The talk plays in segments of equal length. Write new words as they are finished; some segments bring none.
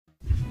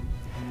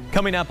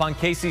Coming up on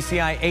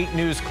KCCI 8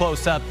 News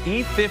Close-Up,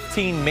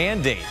 E-15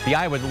 mandate. The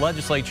Iowa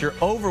Legislature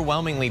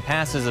overwhelmingly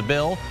passes a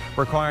bill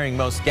requiring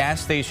most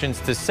gas stations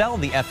to sell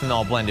the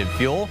ethanol-blended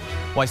fuel,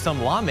 why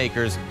some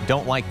lawmakers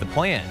don't like the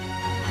plan.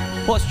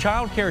 Plus,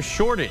 childcare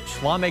shortage.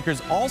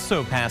 Lawmakers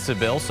also pass a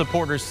bill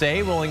supporters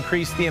say will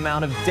increase the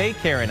amount of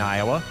daycare in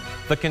Iowa,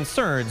 the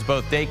concerns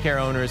both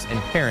daycare owners and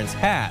parents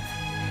have.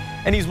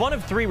 And he's one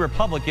of 3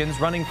 Republicans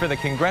running for the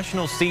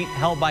congressional seat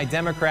held by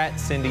Democrat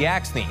Cindy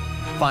Axne.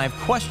 5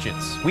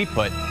 questions we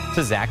put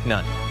to Zach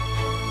Nunn.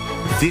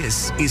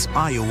 This is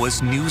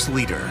Iowa's news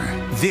leader.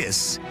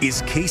 This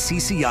is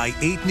KCCI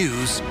 8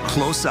 News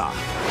Close Up.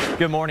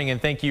 Good morning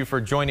and thank you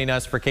for joining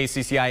us for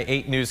KCCI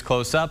 8 News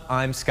Close Up.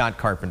 I'm Scott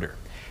Carpenter.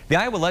 The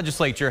Iowa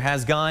Legislature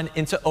has gone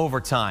into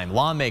overtime.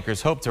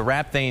 Lawmakers hope to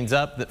wrap things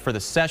up for the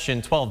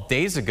session 12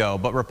 days ago,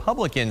 but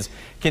Republicans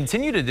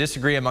continue to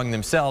disagree among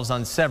themselves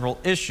on several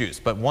issues.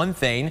 But one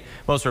thing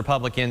most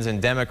Republicans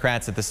and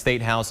Democrats at the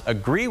State House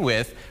agree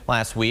with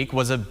last week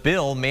was a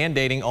bill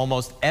mandating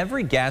almost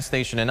every gas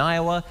station in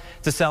Iowa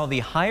to sell the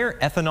higher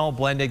ethanol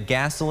blended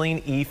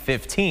gasoline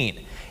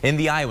E-15. In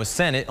the Iowa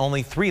Senate,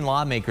 only 3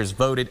 lawmakers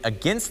voted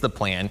against the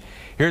plan.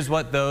 Here's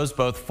what those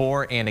both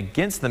for and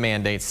against the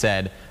mandate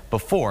said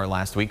before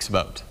last week's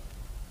vote.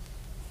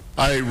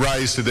 I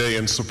rise today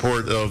in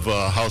support of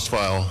House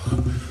File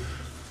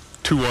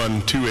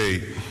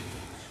 2128.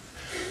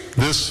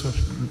 This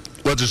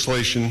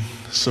legislation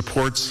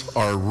supports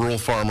our rural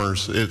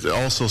farmers. It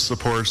also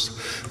supports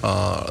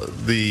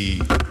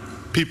the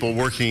people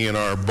working in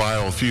our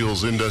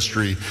biofuels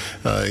industry,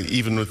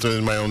 even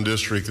within my own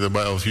district, the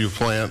biofuel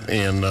plant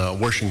in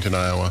Washington,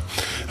 Iowa.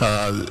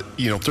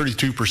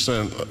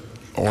 32%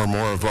 or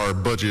more of our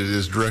budget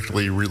is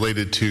directly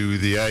related to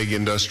the ag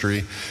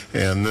industry,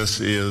 and this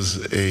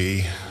is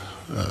a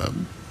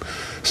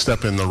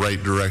step in the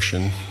right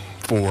direction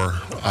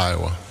for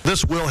Iowa.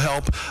 This will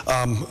help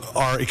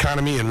our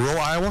economy in rural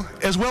Iowa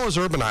as well as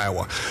urban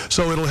Iowa.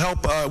 So it'll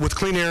help with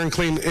clean air and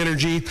clean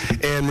energy,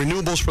 and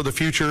renewables for the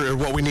future are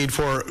what we need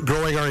for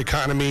growing our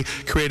economy,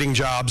 creating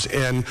jobs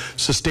and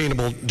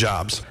sustainable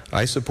jobs.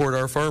 I support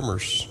our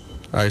farmers.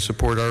 I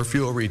support our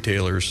fuel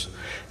retailers.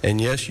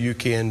 And yes, you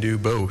can do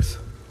both.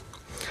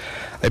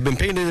 I've been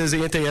painted as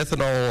the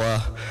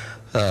anti-ethanol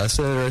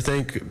senator, I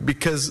think,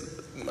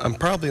 because I'm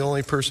probably the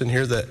only person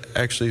here that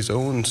actually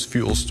owns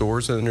fuel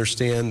stores and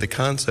understand the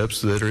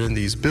concepts that are in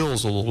these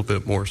bills a little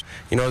bit more.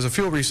 You know, as a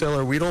fuel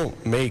reseller, we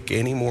don't make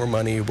any more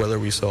money whether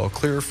we sell a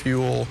clear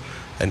fuel,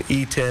 an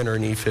E10 or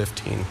an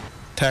E15.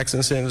 Tax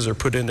incentives are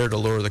put in there to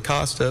lower the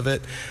cost of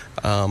it.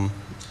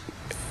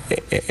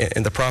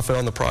 And the profit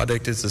on the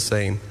product is the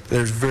same.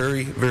 There's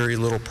very, very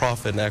little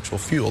profit in actual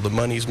fuel. The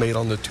money's made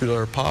on the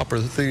 $2 pop or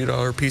the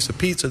 $3 piece of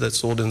pizza that's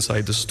sold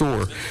inside the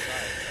store.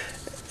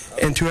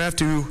 And to have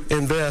to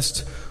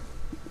invest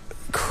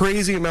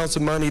crazy amounts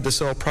of money to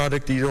sell a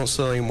product that you don't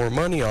sell any more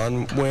money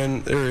on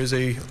when there is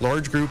a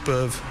large group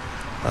of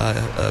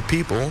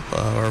people,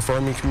 our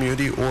farming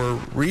community or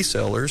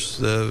resellers,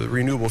 the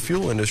renewable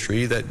fuel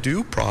industry, that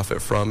do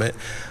profit from it,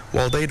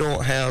 while they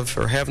don't have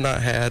or have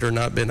not had or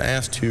not been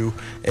asked to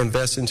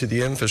invest into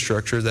the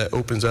infrastructure that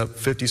opens up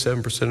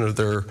 57% of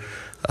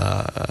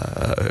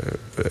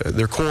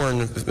their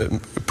corn,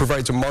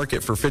 provides a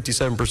market for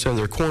 57% of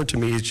their corn. To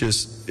me, it's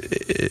just,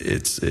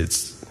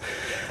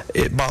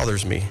 it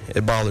bothers me.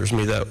 It bothers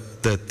me that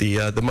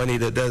the money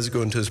that does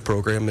go into this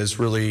program is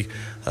really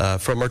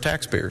from our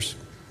taxpayers.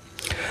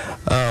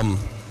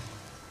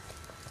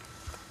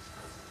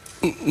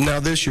 Now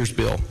this year's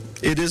bill,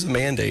 it is a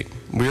mandate.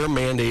 We are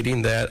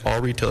mandating that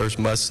all retailers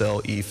must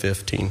sell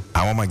E-15.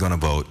 How am I going to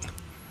vote?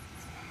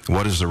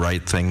 What is the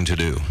right thing to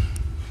do?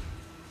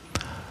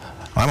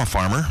 I'm a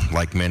farmer,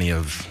 like many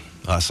of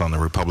us on the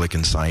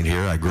Republican side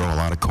here. I grow a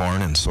lot of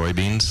corn and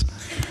soybeans,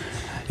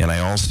 and I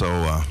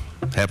also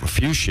have a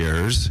few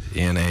shares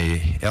in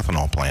a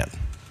ethanol plant.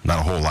 Not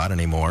a whole lot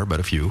anymore, but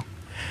a few.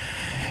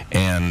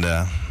 And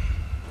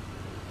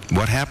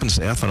what happens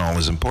to ethanol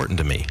is important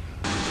to me.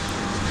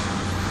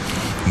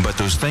 But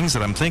those things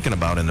that I'm thinking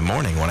about in the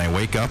morning when I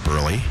wake up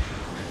early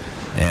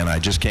and I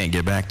just can't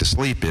get back to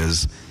sleep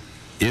is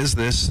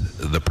this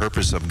the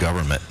purpose of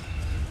government?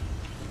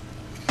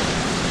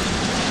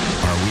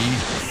 Are we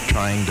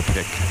trying to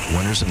pick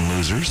winners and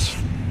losers?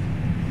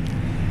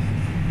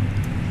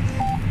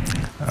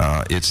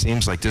 It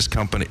seems like this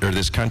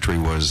country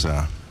was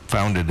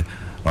founded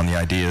on the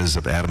ideas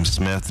of Adam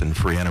Smith and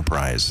free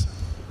enterprise.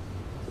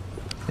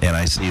 And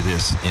I see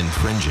this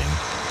infringing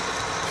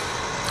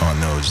on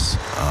those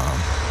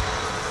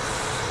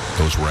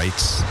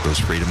rights, those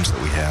freedoms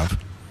that we have.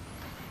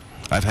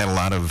 I've had a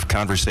lot of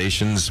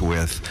conversations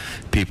with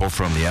people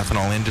from the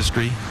ethanol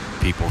industry,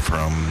 people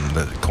from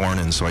the Corn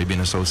and Soybean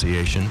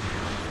Association.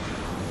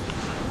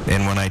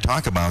 And when I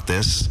talk about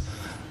this,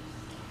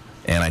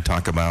 and I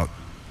talk about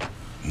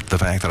the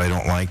fact that I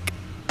don't like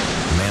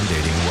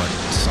mandating what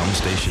some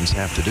stations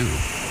have to do.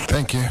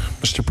 Thank you,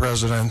 Mr.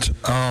 President.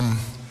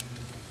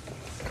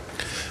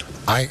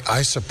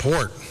 I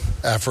support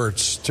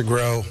efforts to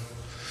grow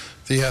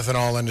the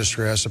ethanol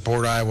industry. I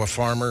support Iowa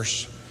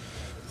farmers.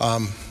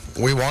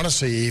 we want to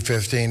see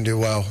E-15 do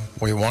well.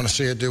 We want to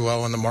see it do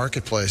well in the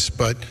marketplace.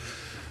 But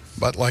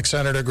like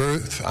Senator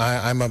Gruth,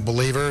 I'm a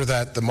believer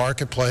that the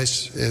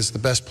marketplace is the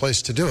best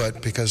place to do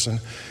it, because in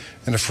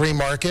a free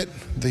market,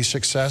 the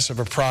success of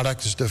a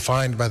product is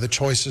defined by the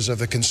choices of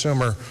the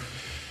consumer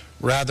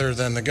rather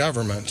than the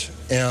government.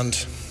 And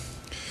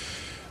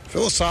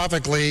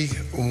philosophically,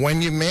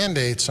 when you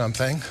mandate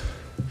something,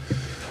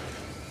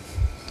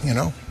 you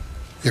know,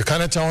 you're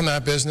kind of telling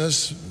that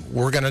business,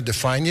 we're going to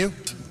define you.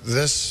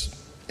 This,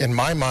 in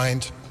my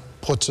mind,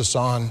 puts us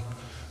on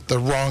the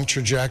wrong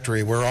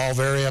trajectory. We're all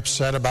very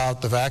upset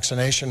about the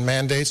vaccination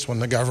mandates when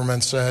the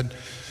government said,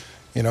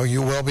 you know,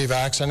 you will be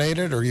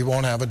vaccinated or you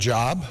won't have a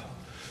job,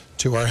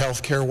 to our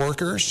healthcare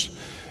workers.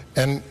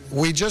 And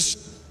we just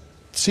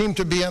seem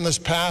to be on this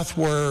path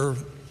where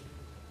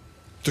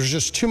there's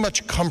just too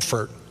much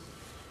comfort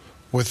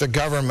with the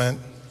government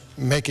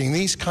making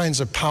these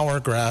kinds of power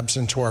grabs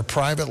into our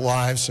private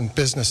lives and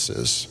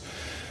businesses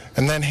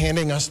and then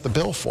handing us the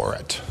bill for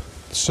it.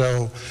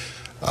 So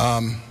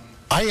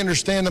I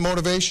understand the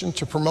motivation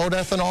to promote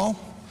ethanol,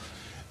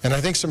 and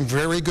I think some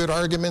very good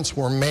arguments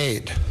were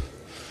made.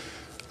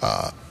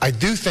 I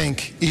do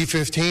think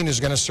E-15 is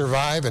going to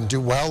survive and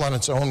do well on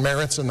its own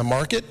merits in the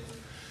market,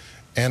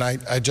 and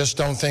I just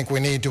don't think we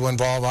need to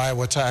involve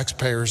Iowa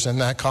taxpayers in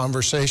that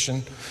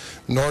conversation,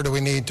 nor do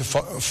we need to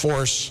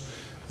force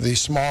the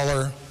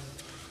smaller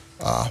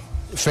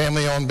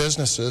family-owned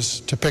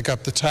businesses to pick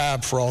up the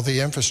tab for all the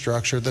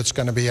infrastructure that's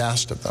going to be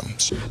asked of them.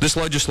 This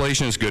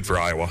legislation is good for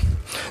Iowa.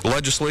 The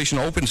legislation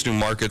opens new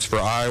markets for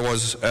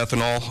Iowa's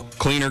ethanol,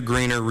 cleaner,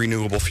 greener,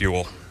 renewable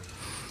fuel.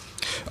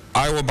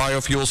 Iowa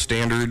biofuel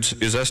standards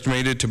is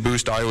estimated to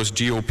boost Iowa's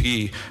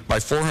GOP by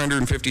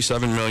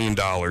 $457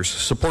 million,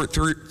 support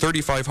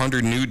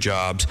 3,500 new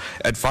jobs,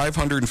 add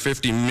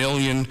 $550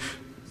 million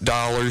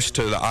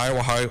to the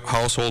Iowa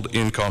household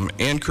income,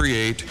 and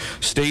create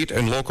state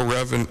and local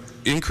revenue,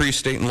 increase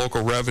state and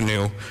local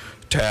revenue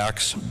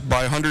tax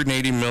by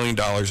 $180 million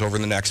over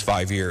the next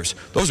 5 years.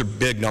 Those are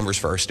big numbers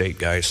for our state,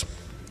 guys.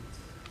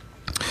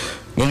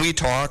 When we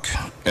talk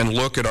and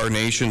look at our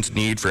nation's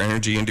need for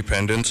energy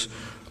independence,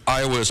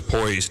 Iowa is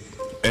poised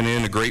and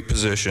in a great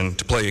position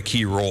to play a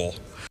key role.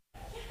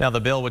 Now, the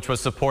bill, which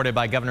was supported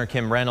by Governor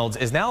Kim Reynolds,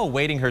 is now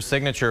awaiting her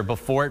signature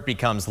before it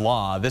becomes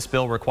law. This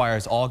bill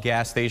requires all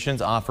gas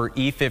stations offer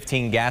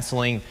E-15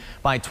 gasoline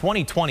by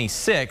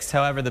 2026.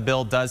 However, the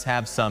bill does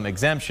have some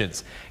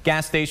exemptions.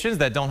 Gas stations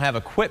that don't have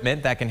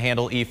equipment that can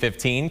handle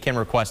E-15 can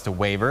request a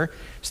waiver.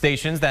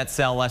 Stations that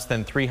sell less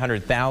than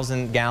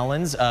 300,000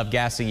 gallons of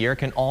gas a year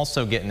can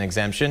also get an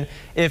exemption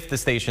if the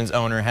station's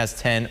owner has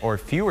 10 or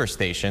fewer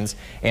stations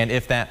and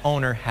if that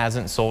owner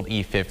hasn't sold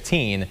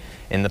E-15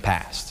 in the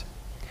past.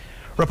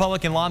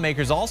 Republican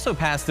lawmakers also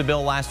passed a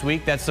bill last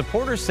week that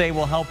supporters say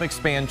will help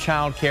expand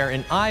child care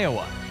in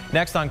Iowa.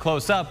 Next on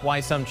Close Up, why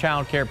some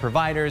child care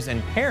providers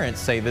and parents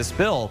say this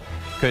bill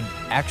could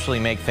actually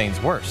make things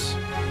worse.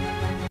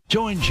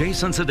 Join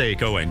Jason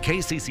Sudeiko and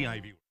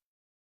KCCI.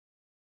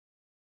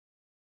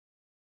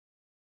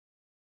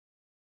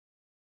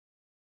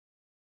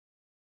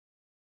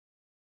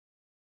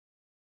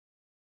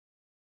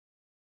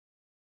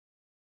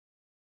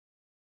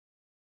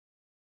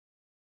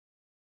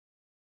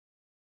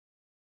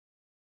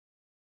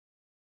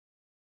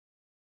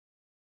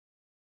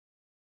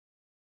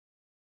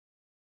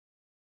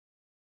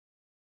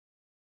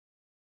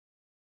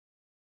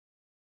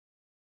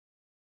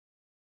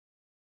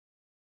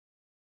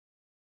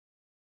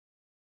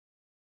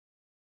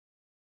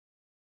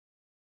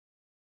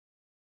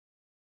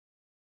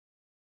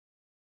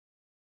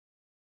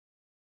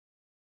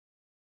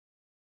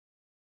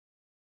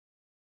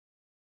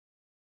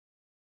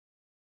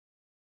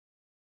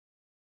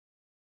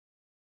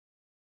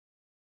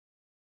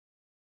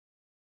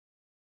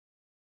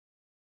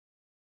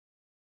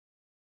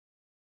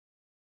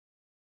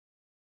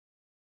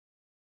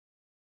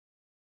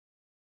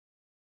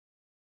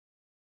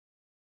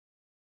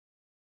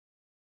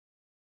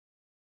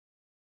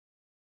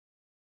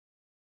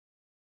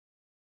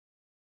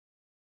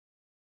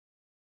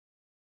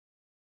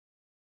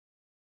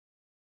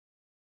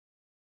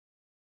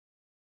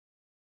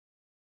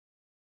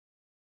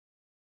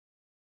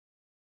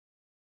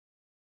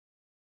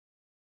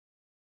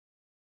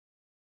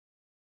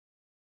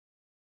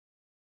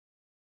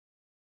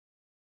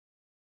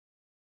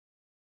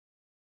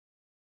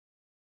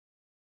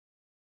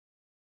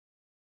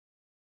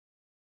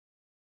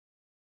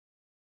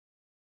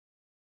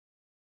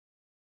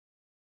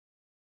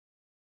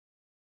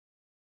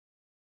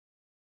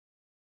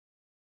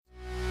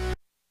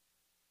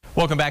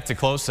 Welcome back to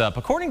Close Up.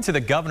 According to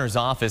the governor's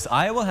office,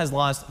 Iowa has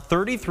lost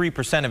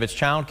 33% of its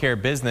child care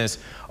business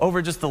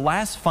over just the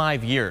last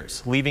 5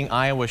 years, leaving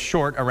Iowa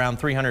short around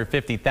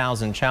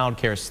 350,000 child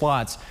care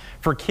slots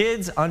for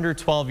kids under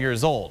 12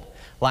 years old.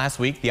 Last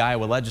week, the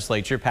Iowa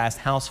Legislature passed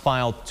House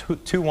File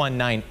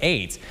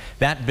 2198.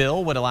 That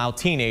bill would allow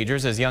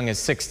teenagers as young as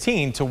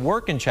 16 to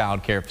work in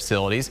child care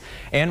facilities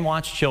and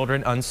watch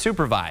children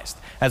unsupervised,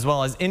 as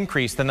well as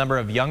increase the number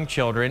of young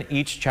children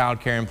each child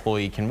care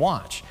employee can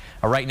watch.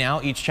 Right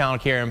now, each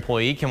child care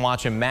employee can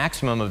watch a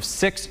maximum of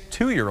 6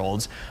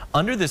 2-year-olds.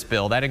 Under this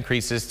bill, that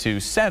increases to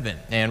 7.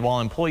 And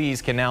while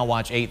employees can now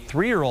watch 8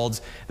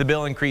 3-year-olds, the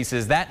bill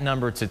increases that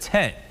number to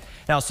 10.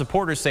 Now,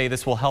 supporters say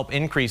this will help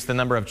increase the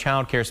number of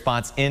child care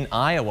spots in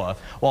Iowa,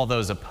 while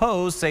those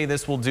opposed say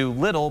this will do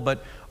little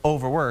but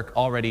overwork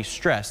already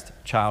stressed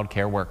child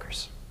care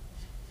workers.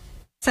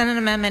 Senate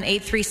Amendment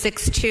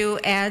 8362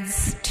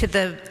 adds to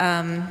the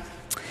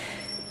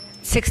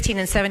 16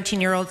 and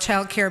 17-year-old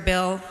child care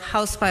bill,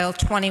 House File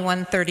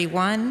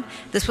 2131.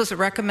 This was a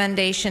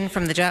recommendation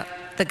from the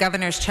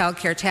Governor's Child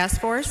Care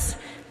Task Force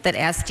that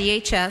asked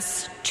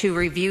DHS to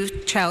review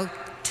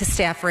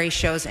child-to-staff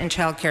ratios in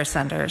child care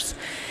centers.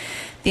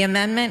 The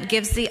amendment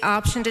gives the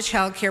option to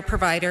child care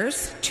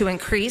providers to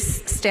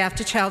increase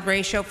staff-to-child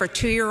ratio for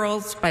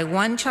 2-year-olds by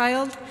 1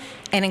 child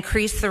and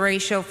increase the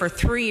ratio for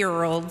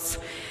 3-year-olds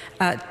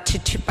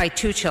by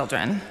 2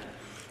 children.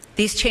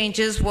 These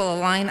changes will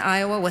align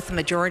Iowa with the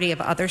majority of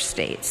other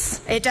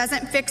states. It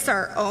doesn't fix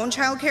our own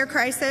child care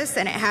crisis,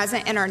 and it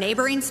hasn't in our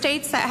neighboring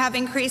states that have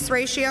increased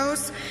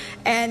ratios.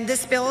 And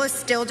this bill is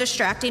still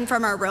distracting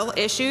from our real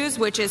issues,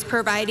 which is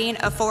providing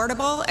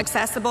affordable,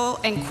 accessible,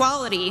 and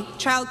quality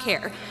child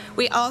care.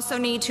 We also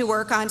need to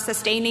work on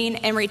sustaining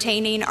and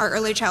retaining our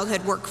early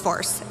childhood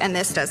workforce, and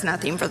this does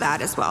nothing for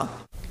that as well.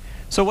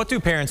 So what do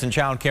parents and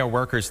child care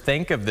workers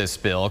think of this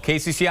bill?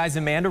 KCCI's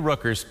Amanda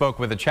Rooker spoke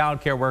with a child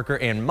care worker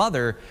and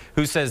mother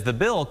who says the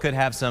bill could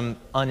have some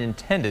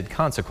unintended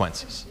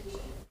consequences.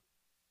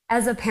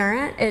 As a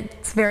parent,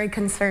 it's very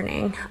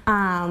concerning.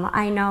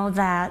 I know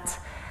that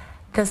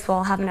this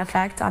will have an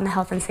effect on the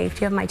health and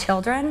safety of my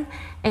children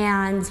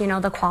and,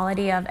 the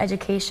quality of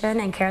education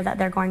and care that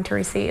they're going to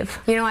receive.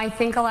 I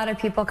think a lot of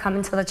people come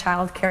into the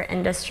child care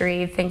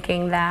industry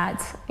thinking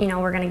that,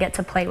 we're going to get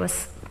to play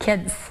with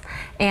kids,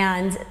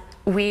 and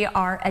we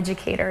are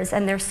educators,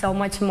 and there's so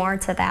much more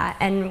to that,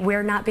 and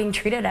we're not being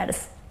treated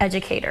as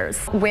educators.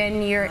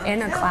 When you're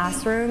in a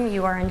classroom,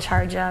 you are in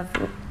charge of,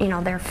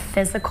 their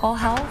physical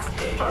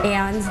health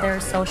and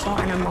their social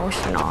and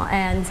emotional,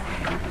 and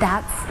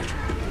that's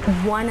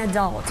one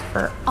adult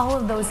for all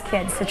of those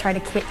kids to try to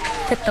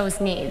hit those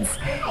needs,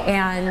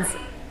 and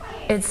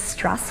it's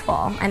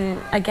stressful.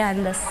 And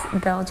again, this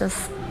bill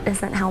just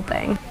isn't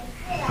helping.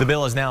 The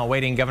bill is now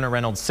awaiting Governor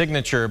Reynolds'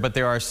 signature, but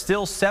there are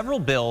still several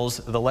bills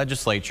the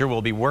legislature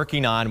will be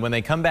working on when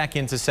they come back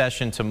into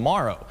session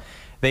tomorrow.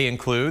 They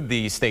include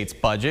the state's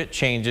budget,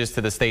 changes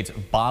to the state's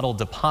bottle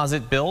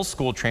deposit bill,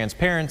 school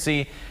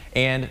transparency,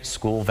 and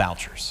school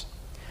vouchers.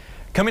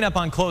 Coming up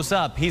on Close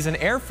Up, he's an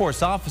Air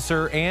Force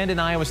officer and an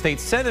Iowa State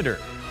Senator.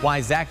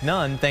 Why Zach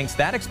Nunn thinks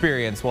that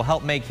experience will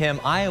help make him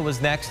Iowa's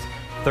next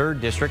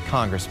 3rd District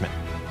Congressman.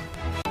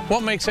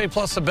 What makes A+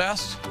 the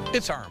best?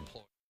 It's our employees.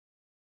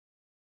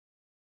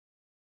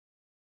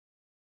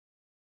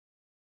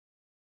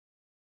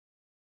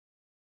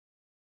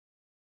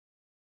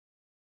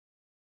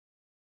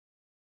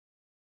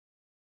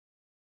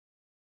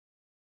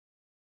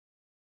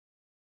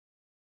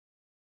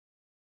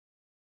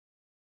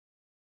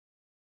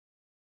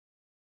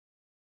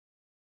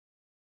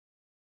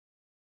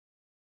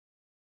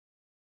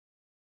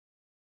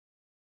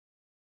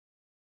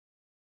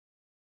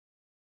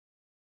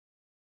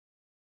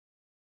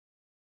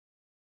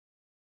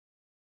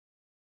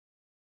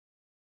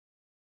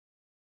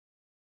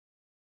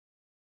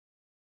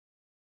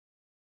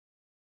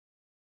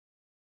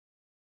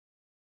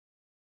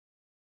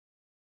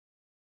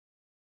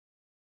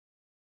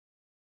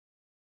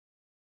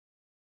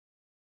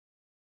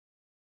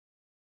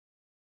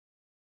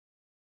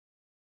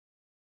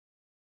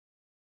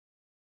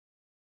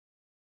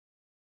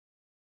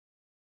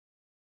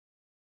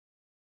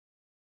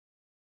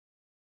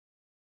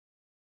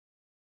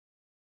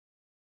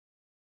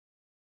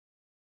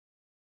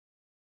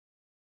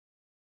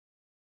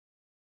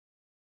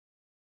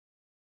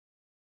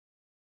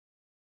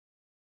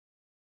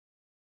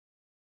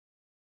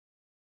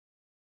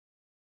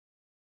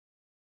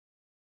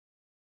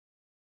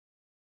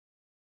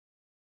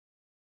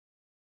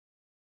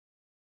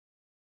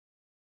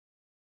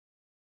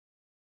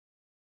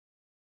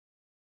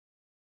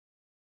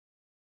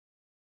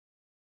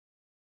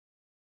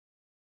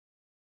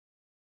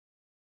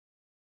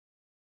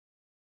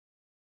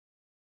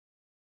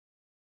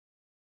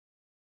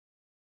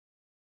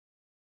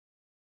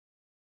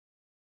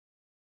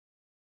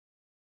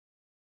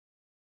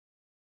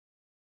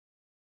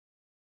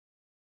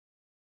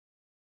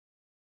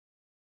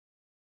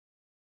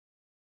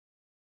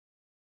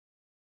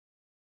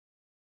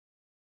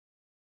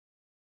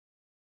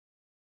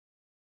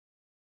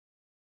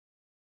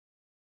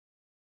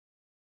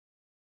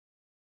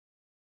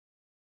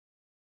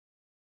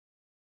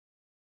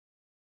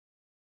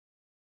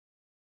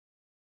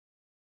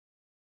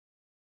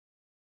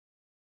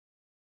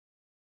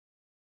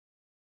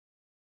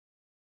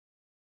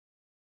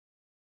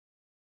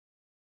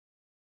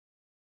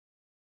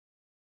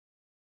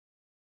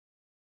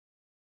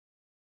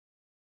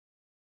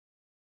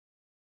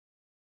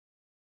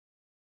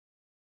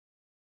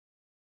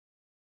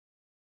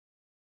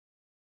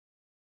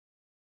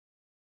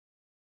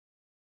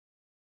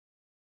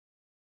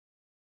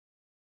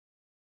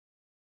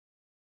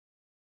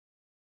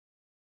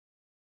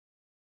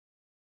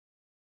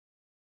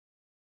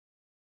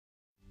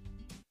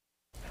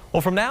 Well,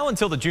 from now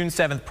until the June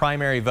 7th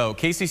primary vote,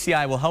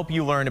 KCCI will help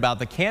you learn about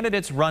the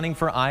candidates running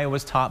for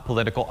Iowa's top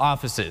political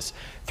offices.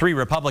 3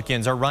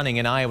 Republicans are running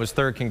in Iowa's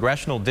 3rd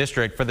congressional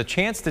district for the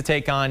chance to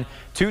take on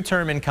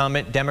 2-term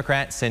incumbent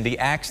Democrat Cindy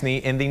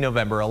Axne in the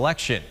November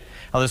election.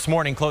 Now, this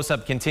morning, Close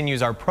Up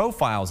continues our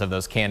profiles of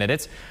those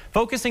candidates,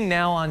 focusing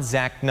now on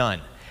Zach Nunn.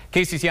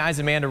 KCCI's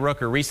Amanda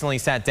Rooker recently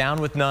sat down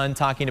with Nunn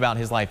talking about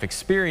his life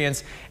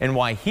experience and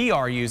why he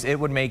argues it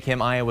would make him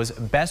Iowa's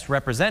best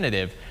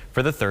representative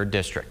for the 3rd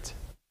district.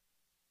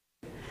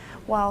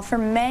 Well, for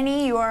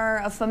many, you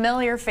are a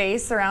familiar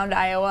face around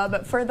Iowa,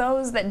 but for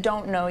those that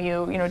don't know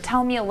you,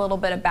 tell me a little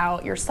bit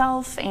about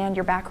yourself and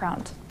your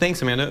background.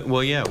 Thanks, Amanda.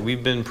 Well, yeah,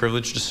 we've been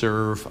privileged to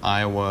serve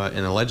Iowa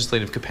in a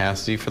legislative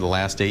capacity for the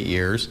last 8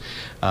 years.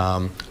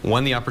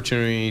 Won the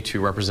opportunity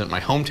to represent my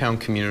hometown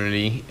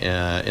community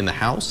in the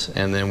House,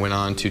 and then went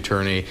on to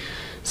turn a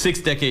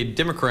 6-decade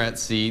Democrat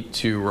seat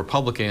to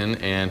Republican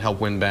and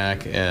help win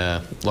back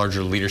a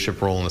larger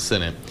leadership role in the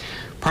Senate.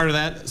 Prior to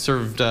that,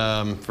 served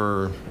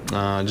for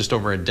just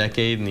over a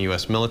decade in the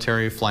U.S.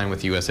 military, flying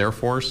with the U.S. Air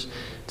Force.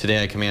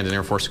 Today I command an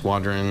Air Force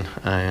squadron,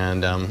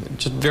 and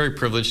just very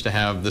privileged to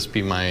have this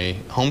be my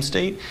home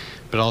state.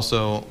 But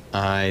also,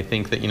 I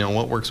think that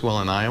what works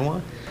well in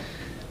Iowa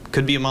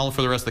could be a model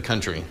for the rest of the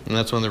country, and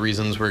that's one of the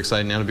reasons we're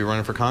excited now to be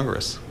running for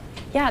Congress.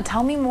 Yeah,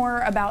 tell me more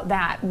about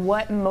that.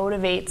 What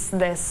motivates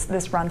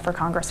this run for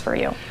Congress for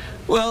you?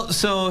 Well,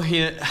 so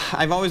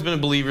I've always been a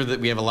believer that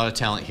we have a lot of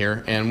talent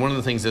here, and one of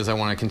the things is I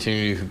want to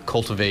continue to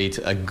cultivate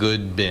a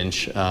good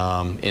bench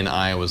in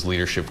Iowa's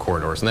leadership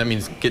corridors, and that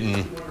means getting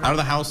out of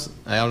the House,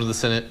 out of the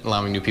Senate,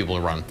 allowing new people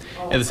to run.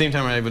 At the same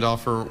time, I would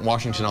offer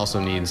Washington also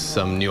needs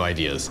some new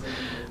ideas.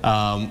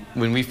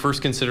 When we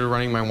first considered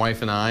running, my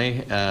wife and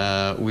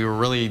I, we were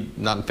really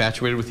not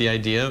infatuated with the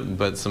idea,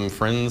 but some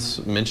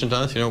friends mentioned to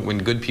us, when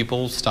good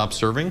people stop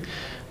serving,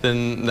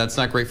 then that's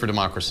not great for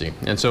democracy.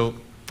 And so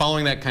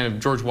following that kind of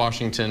George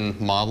Washington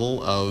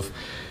model of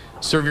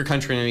serve your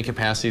country in any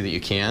capacity that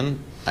you can,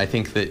 I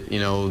think that,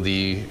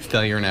 the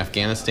failure in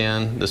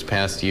Afghanistan this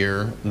past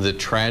year, the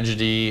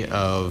tragedy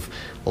of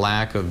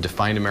lack of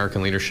defined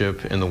American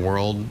leadership in the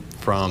world,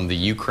 from the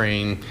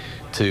Ukraine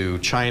to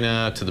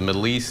China to the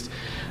Middle East,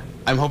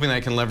 I'm hoping that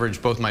I can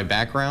leverage both my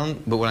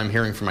background, but what I'm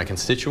hearing from my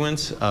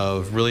constituents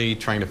of really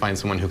trying to find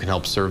someone who can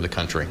help serve the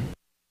country.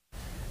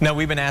 Now,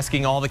 we've been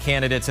asking all the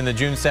candidates in the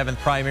June 7th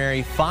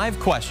primary 5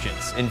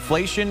 questions: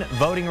 inflation,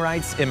 voting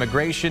rights,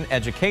 immigration,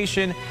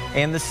 education,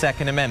 and the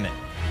Second Amendment.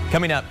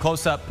 Coming up,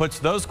 Close Up puts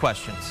those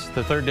questions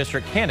to 3rd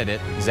District candidate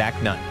Zach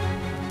Nunn.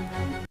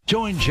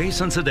 Join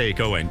Jason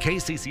Sudeiko and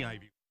KCCI.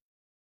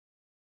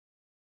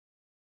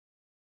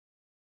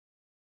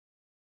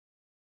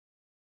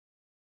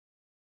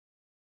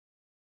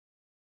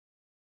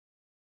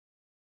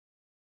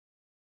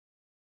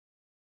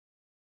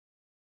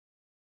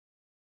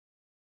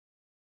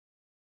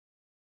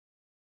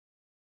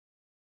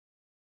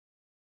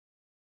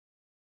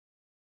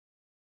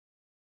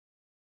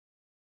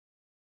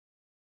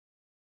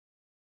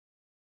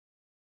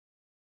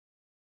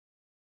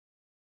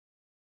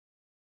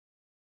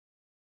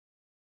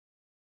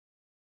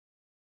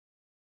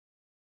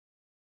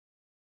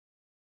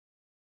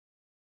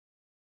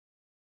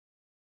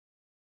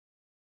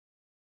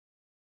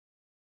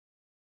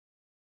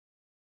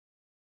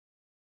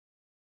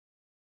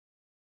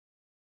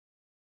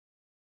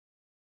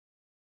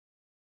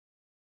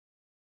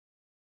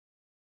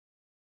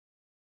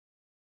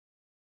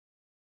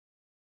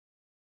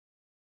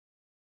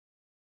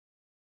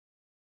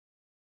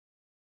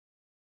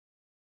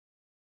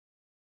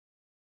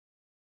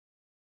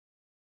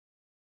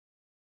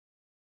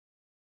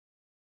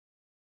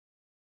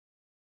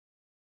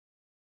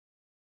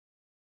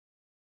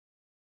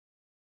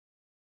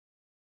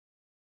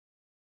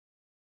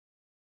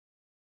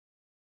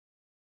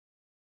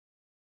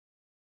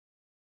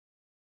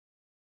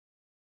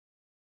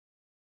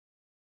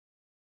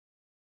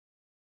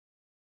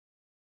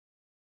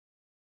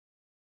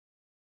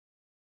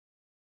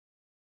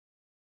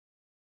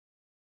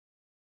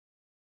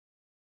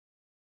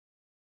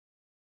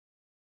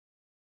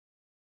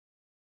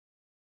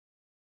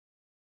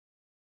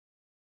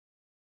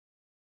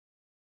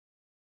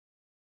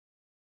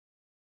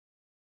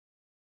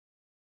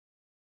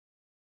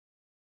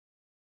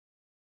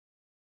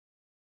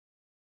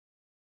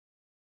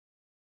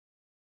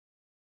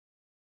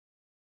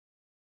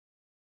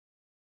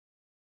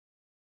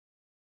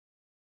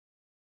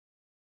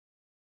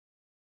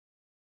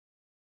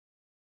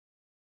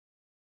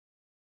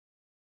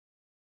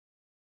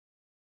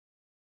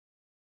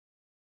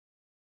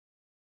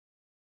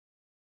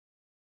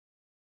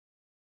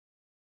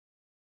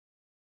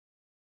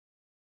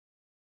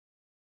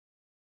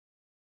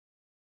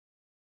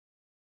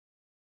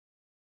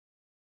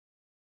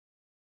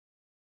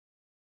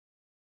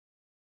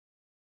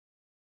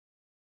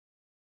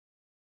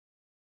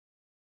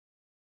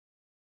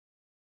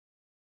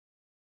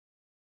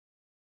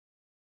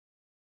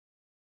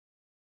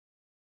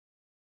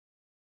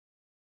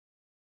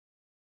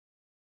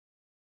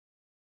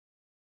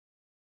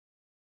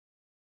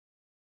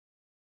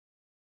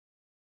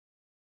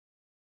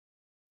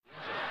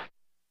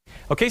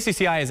 Well,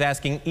 KCCI is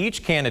asking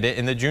each candidate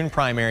in the June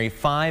primary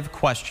 5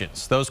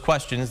 questions. Those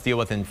questions deal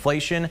with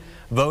inflation,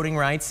 voting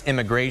rights,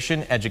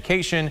 immigration,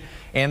 education,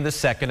 and the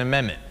Second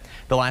Amendment.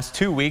 The last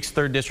 2 weeks,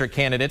 3rd District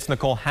candidates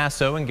Nicole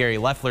Hasso and Gary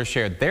Loeffler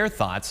shared their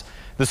thoughts.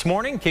 This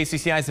morning,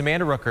 KCCI's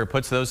Amanda Rooker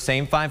puts those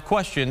same 5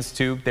 questions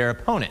to their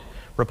opponent,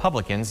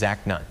 Republican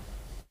Zach Nunn.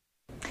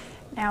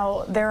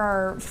 Now, there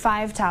are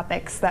 5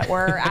 topics that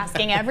we're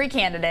asking every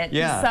candidate.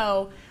 Yeah.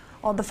 So,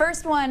 well, the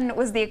first one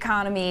was the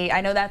economy.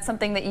 I know that's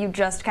something that you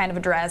just kind of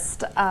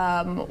addressed.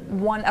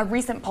 A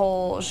recent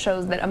poll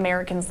shows that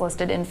Americans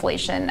listed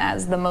inflation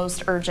as the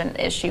most urgent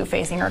issue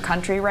facing our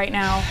country right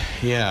now.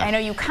 Yeah. I know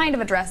you kind of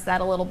addressed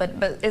that a little bit,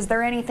 but is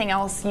there anything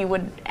else you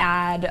would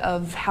add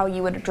of how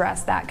you would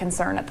address that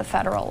concern at the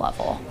federal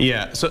level?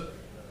 Yeah. So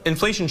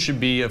inflation should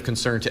be of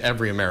concern to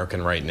every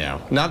American right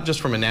now, not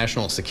just from a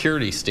national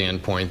security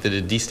standpoint that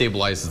it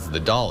destabilizes the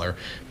dollar,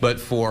 but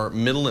for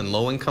middle and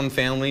low income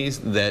families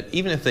that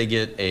even if they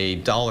get a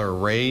dollar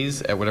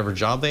raise at whatever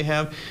job they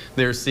have,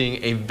 they're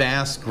seeing a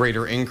vast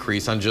greater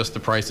increase on just the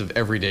price of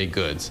everyday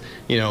goods.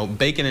 You know,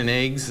 bacon and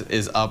eggs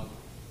is up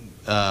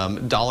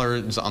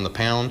dollars on the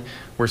pound.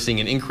 We're seeing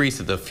an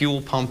increase at the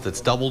fuel pump that's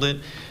doubled it.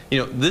 You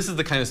know, this is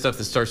the kind of stuff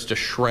that starts to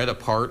shred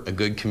apart a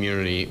good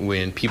community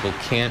when people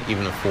can't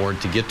even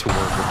afford to get to work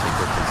or take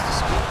their kids to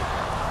school.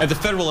 At the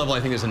federal level, I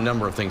think there's a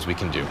number of things we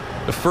can do.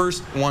 The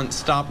first one,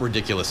 stop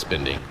ridiculous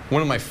spending.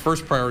 One of my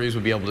first priorities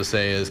would be able to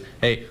say is,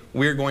 hey,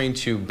 we're going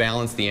to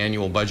balance the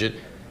annual budget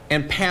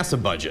and pass a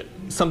budget,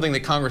 something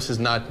that Congress has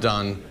not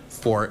done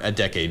for a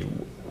decade,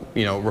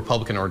 you know,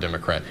 Republican or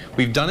Democrat.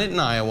 We've done it in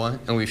Iowa,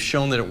 and we've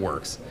shown that it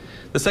works.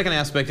 The second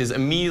aspect is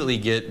immediately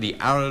get the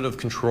out of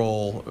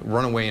control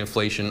runaway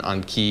inflation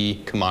on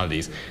key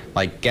commodities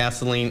like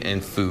gasoline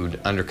and food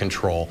under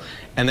control.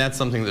 And that's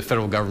something the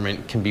federal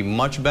government can be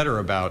much better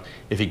about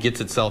if it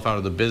gets itself out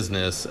of the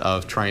business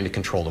of trying to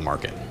control the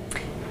market.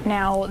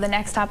 Now, the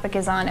next topic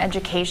is on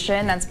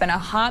education. That's been a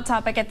hot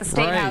topic at the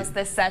State House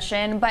this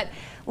session. But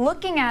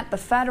looking at the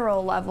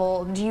federal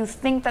level, do you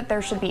think that there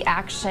should be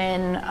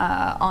action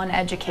on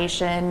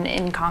education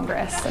in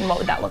Congress? And what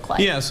would that look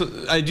like? Yeah, so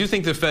I do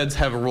think the feds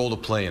have a role to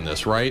play in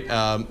this, right?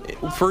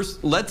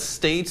 First, let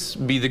states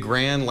be the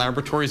grand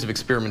laboratories of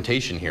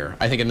experimentation here.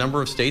 I think a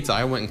number of states,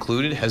 Iowa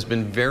included, has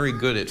been very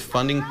good at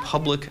funding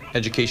public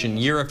education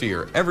year after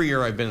year. Every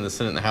year I've been in the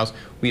Senate and the House,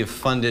 we have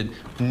funded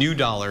new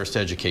dollars to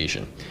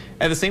education.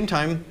 At the same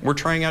time, we're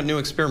trying out new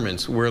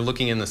experiments. We're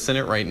looking in the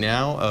Senate right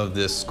now of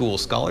this school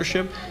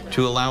scholarship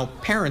to allow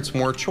parents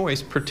more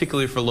choice,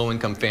 particularly for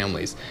low-income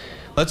families.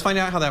 Let's find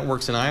out how that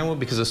works in Iowa,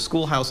 because a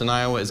schoolhouse in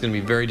Iowa is going to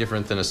be very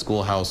different than a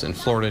schoolhouse in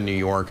Florida, New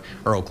York,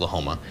 or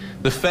Oklahoma.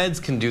 The feds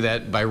can do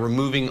that by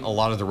removing a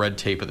lot of the red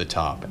tape at the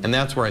top, and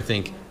that's where I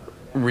think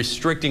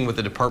restricting what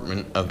the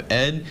Department of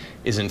Ed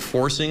is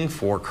enforcing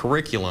for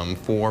curriculum,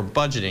 for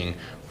budgeting,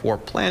 for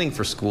planning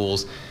for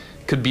schools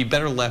could be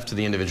better left to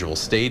the individual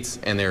states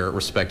and their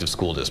respective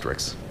school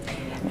districts.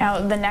 Now,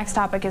 the next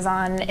topic is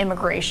on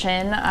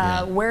immigration.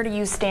 Where do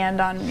you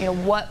stand on, you know,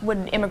 what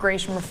would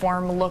immigration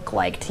reform look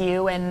like to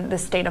you and the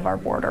state of our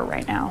border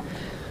right now?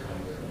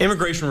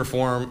 Immigration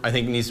reform, I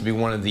think, needs to be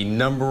one of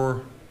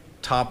the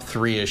top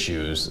 3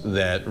 issues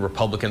that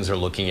Republicans are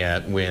looking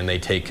at when they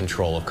take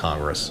control of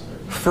Congress.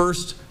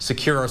 First,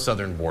 secure our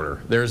southern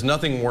border. There's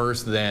nothing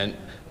worse than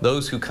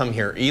those who come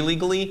here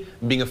illegally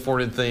being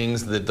afforded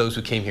things that those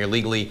who came here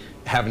legally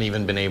haven't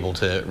even been able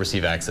to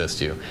receive access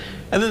to.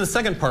 And then the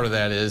second part of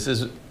that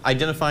is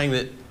identifying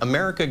that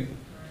America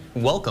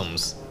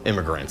welcomes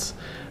immigrants.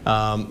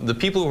 The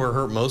people who are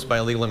hurt most by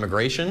illegal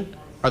immigration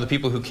are the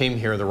people who came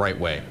here the right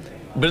way.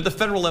 But at the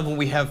federal level,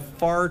 we have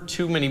far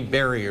too many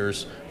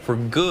barriers for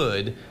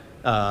good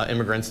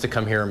immigrants to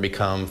come here and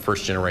become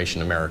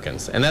first-generation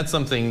Americans. And that's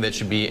something that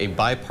should be a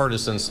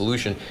bipartisan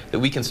solution that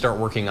we can start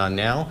working on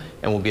now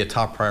and will be a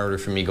top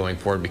priority for me going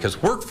forward,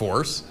 because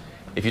workforce,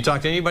 if you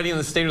talk to anybody in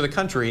the state or the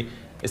country,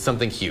 is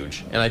something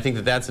huge. And I think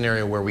that that's an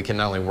area where we can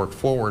not only work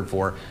forward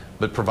for,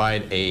 but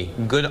provide a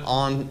good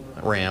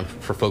on-ramp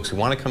for folks who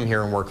want to come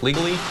here and work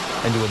legally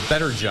and do a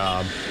better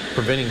job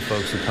preventing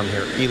folks who come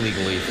here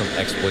illegally from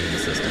exploiting the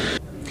system.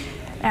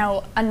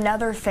 Now,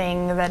 another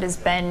thing that has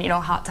been, you know,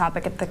 a hot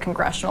topic at the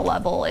congressional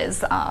level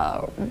is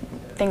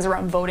things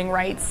around voting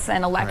rights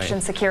and election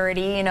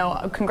security. You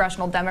know,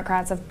 congressional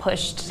Democrats have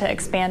pushed to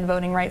expand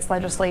voting rights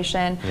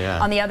legislation.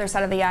 On the other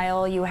side of the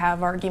aisle, you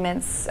have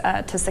arguments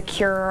to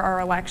secure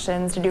our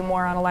elections, to do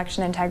more on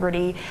election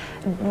integrity.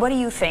 What do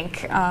you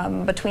think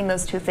between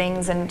those two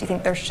things, and do you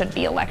think there should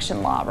be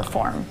election law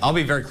reform? I'll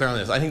be very clear on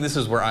this. I think this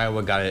is where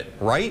Iowa got it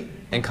right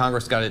and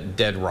Congress got it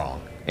dead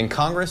wrong. In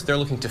Congress, they're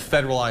looking to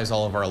federalize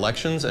all of our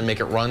elections and make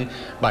it run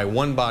by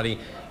one body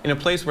in a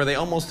place where they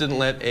almost didn't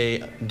let a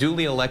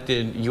duly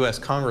elected U.S.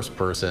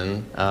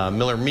 congressperson,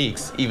 Miller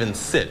Meeks, even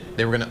sit.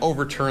 They were going to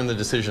overturn the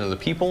decision of the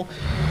people.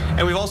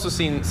 And we've also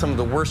seen some of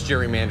the worst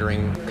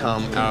gerrymandering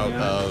come out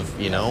of,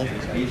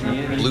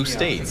 blue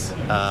states.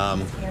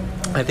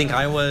 I think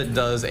Iowa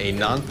does a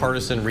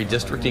nonpartisan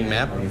redistricting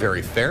map,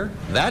 very fair.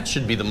 That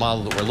should be the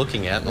model that we're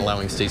looking at and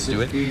allowing states to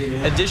do it.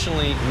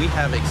 Additionally, we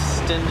have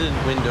extended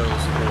windows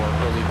for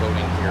early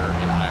voting here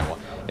in Iowa.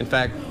 In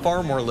fact,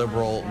 far more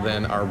liberal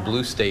than our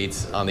blue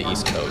states on the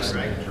East Coast.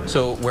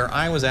 So where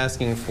Iowa's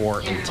asking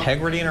for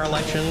integrity in our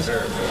elections,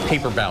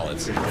 paper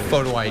ballots,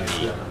 photo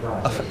ID,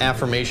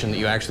 affirmation that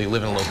you actually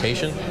live in a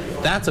location,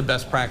 that's a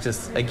best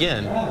practice,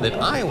 again, that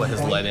Iowa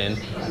has led in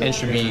and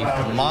should be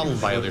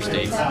modeled by other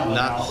states,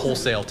 not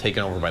wholesale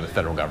taken over by the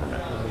federal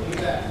government.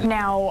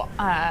 Now,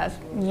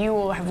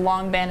 you have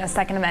long been a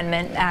Second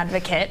Amendment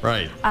advocate.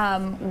 Right.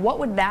 What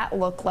would that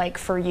look like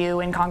for you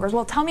in Congress?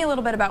 Well, tell me a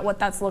little bit about what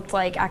that's looked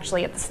like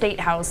actually at the State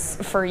House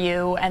for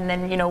you, and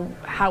then,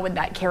 how would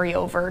that carry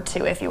over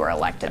to if you were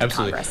elected to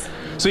Congress?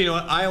 So,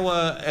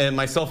 Iowa, and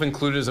myself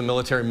included as a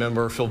military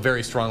member, feel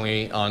very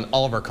strongly on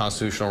all of our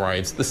constitutional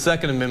rights. The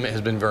Second Amendment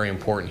has been very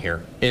important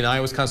here. In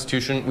Iowa's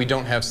Constitution, we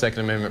don't have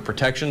Second Amendment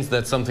protections.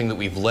 That's something that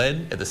we've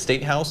led at the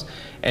State House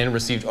and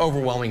received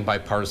overwhelming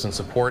bipartisan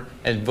support.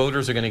 And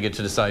voters are going to get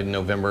to decide in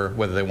November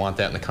whether they want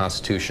that in the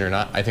Constitution or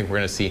not. I think we're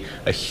going to see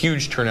a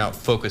huge turnout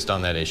focused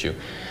on that issue.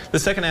 The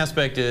second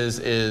aspect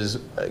is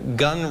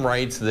gun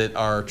rights that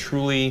are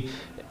truly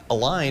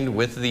aligned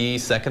with the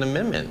Second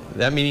Amendment.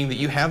 That meaning that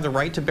you have the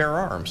right to bear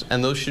arms,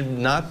 and those should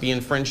not be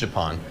infringed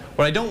upon.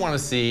 What I don't want to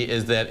see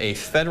is that a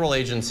federal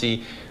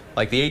agency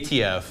like the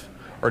ATF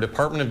or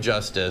Department of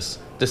Justice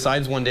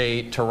decides one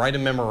day to write a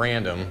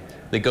memorandum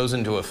that goes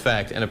into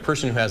effect, and a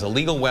person who has a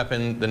legal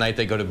weapon the night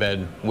they go to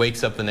bed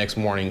wakes up the next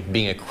morning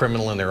being a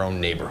criminal in their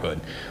own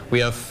neighborhood. We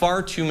have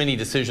far too many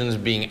decisions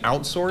being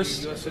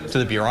outsourced to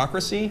the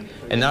bureaucracy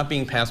and not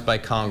being passed by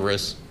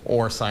Congress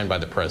or signed by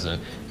the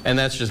president, and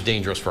that's just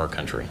dangerous for our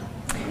country.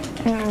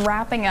 And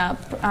wrapping up,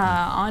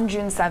 on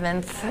June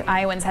 7th,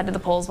 Iowans head to the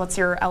polls. What's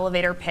your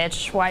elevator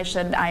pitch? Why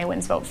should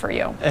Iowans vote for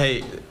you?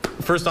 Hey,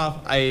 first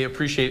off, I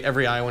appreciate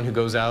every Iowan who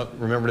goes out.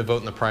 Remember to vote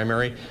in the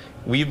primary.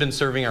 We've been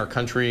serving our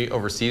country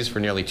overseas for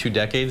nearly 2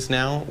 decades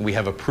now. We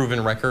have a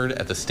proven record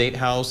at the State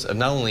House of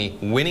not only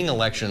winning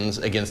elections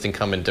against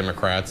incumbent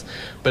Democrats,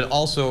 but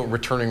also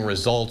returning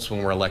results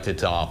when we're elected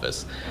to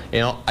office.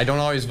 I don't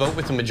always vote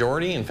with the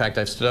majority. In fact,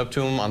 I've stood up to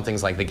them on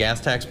things like the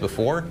gas tax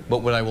before, but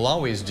what I will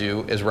always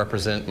do is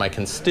represent my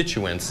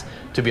constituents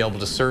to be able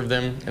to serve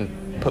them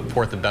and put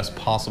forth the best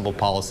possible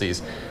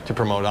policies to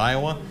promote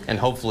Iowa and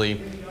hopefully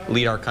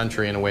lead our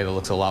country in a way that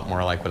looks a lot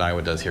more like what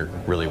Iowa does here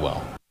really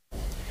well.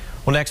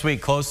 Well, next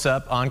week, Close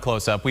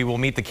Up, we will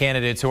meet the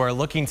candidates who are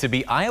looking to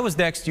be Iowa's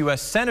next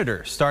U.S.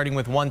 Senator, starting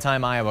with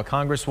one-time Iowa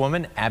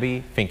Congresswoman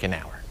Abby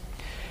Finkenauer.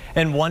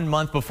 And 1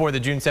 month before the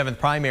June 7th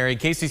primary,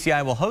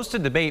 KCCI will host a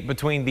debate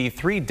between the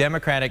 3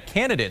 Democratic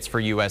candidates for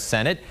U.S.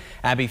 Senate.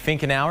 Abby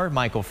Finkenauer,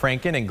 Michael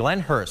Franken, and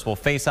Glenn Hurst will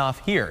face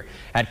off here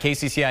at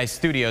KCCI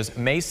Studios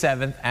May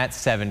 7th at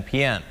 7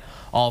 p.m.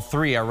 All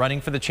 3 are running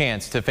for the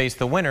chance to face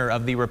the winner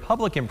of the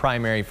Republican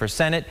primary for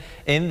Senate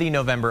in the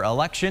November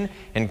election,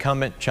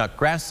 incumbent Chuck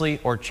Grassley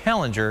or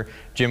challenger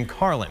Jim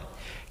Carlin.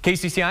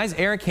 KCCI's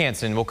Eric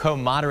Hansen will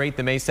co-moderate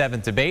the May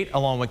 7th debate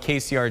along with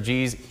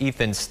KCRG's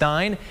Ethan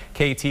Stein,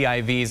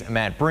 KTIV's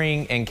Matt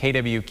Bring, and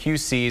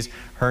KWQC's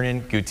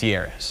Hernan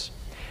Gutierrez.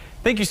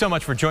 Thank you so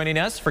much for joining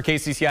us for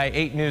KCCI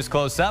 8 News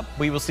Close Up.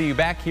 We will see you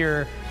back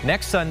here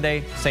next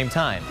Sunday, same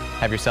time.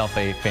 Have yourself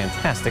a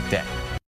fantastic day.